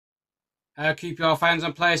QPR fans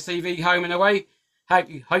and players TV, home and away. Hope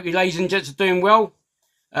you ladies and gents are doing well.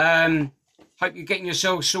 Hope you're getting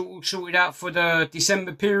yourselves sorted out for the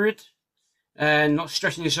December period and not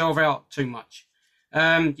stressing yourself out too much.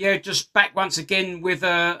 Yeah, just back once again with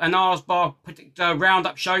an Arsbar Predictor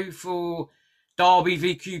roundup show for Derby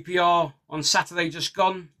v QPR on Saturday just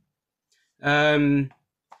gone.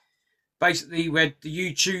 Basically, we had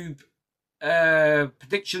the YouTube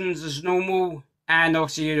predictions as normal, and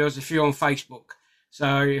obviously there was a few on Facebook.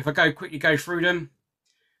 So if I quickly go through them.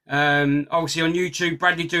 Obviously on YouTube,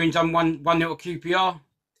 Bradley Doon done 1-0 to QPR,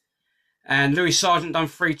 and Lewis Sargent done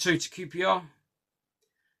 3-2 to QPR.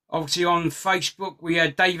 Obviously on Facebook, we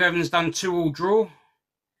had Dave Evans done 2-2 draw.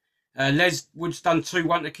 Les Woods done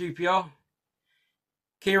 2-1 to QPR.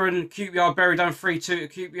 Kieran QPR Berry done 3-2 to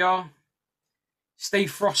QPR.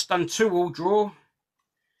 Steve Frost done 2-2 draw.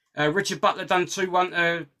 Richard Butler done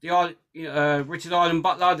 2-1 to Richard Island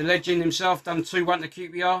Butler, the legend himself, done 2-1 to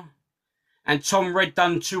QPR. And Tom Red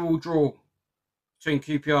done 2-2 draw between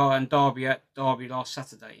QPR and Derby at Derby last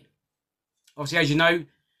Saturday. Obviously, as you know,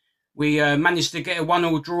 we managed to get a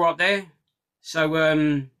 1-1 draw up there.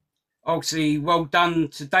 So, obviously, well done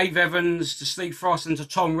to Dave Evans, to Steve Frost and to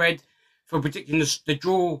Tom Red for predicting the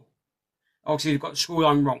draw. Obviously, they've got the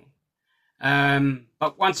scoreline wrong.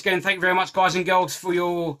 But once again, thank you very much, guys and girls, for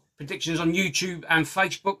your predictions on YouTube and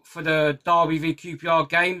Facebook for the Derby v QPR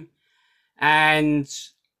game. And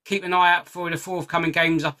keep an eye out for the forthcoming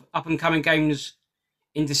games, up and coming games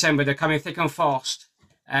in December. They're coming thick and fast.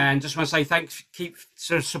 And just want to say thanks, keep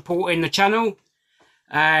supporting the channel,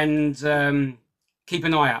 and keep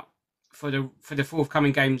an eye out for the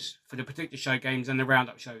forthcoming games, for the Predictor show games and the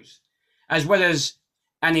roundup shows, as well as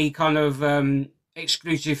any kind of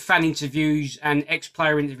exclusive fan interviews and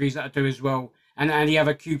ex-player interviews that I do as well, and any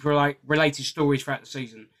other QPR related stories throughout the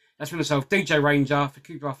season. That's for myself, DJ Ranger, for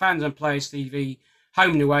QPR fans and players TV,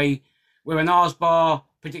 home and away, with an Arsbar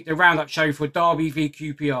Predictor roundup show for Derby v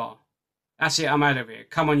QPR. That's it, I'm out of here.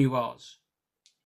 Come on, you Ars.